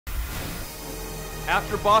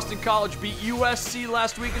After Boston College beat USC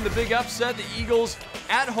last week in the big upset, the Eagles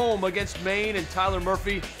at home against Maine, and Tyler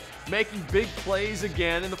Murphy making big plays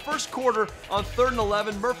again. In the first quarter on 3rd and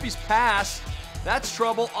 11, Murphy's pass, that's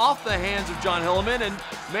trouble, off the hands of John Hilleman, and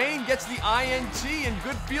Maine gets the INT in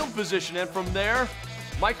good field position. And from there,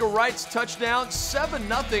 Micah Wright's touchdown,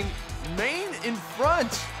 7-0, Maine in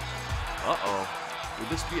front. Uh-oh. Would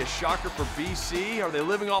this be a shocker for BC? Are they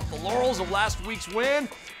living off the laurels of last week's win?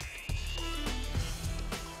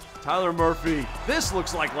 Tyler Murphy, this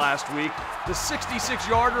looks like last week. The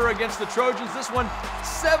 66-yarder against the Trojans, this one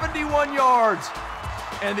 71 yards.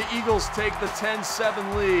 And the Eagles take the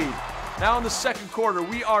 10-7 lead. Now in the second quarter,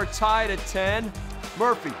 we are tied at 10.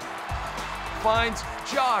 Murphy finds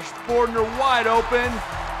Josh Bordner wide open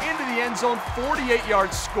into the end zone,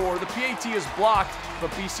 48-yard score. The PAT is blocked,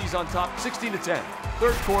 but BC's on top, 16-10.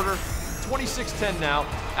 Third quarter, 26-10 now.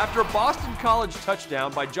 After a Boston College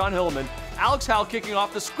touchdown by John Hilleman, Alex Howell kicking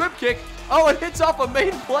off the squib kick. Oh, it hits off a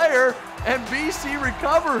Maine player, and BC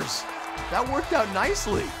recovers. That worked out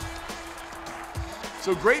nicely.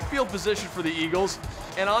 So great field position for the Eagles.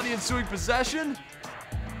 And on the ensuing possession,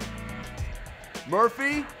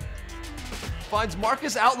 Murphy finds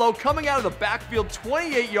Marcus Outlaw coming out of the backfield,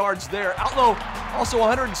 28 yards there. Outlaw also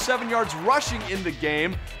 107 yards rushing in the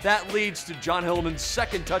game. That leads to John Hilleman's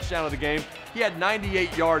second touchdown of the game. He had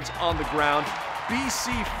 98 yards on the ground.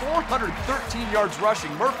 BC 413 yards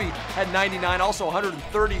rushing. Murphy had 99, also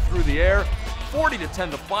 130 through the air.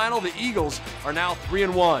 40-10 the final. The Eagles are now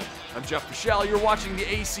 3-1. I'm Jeff Michelle. You're watching the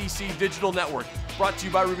ACC Digital Network, brought to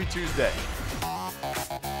you by Ruby Tuesday.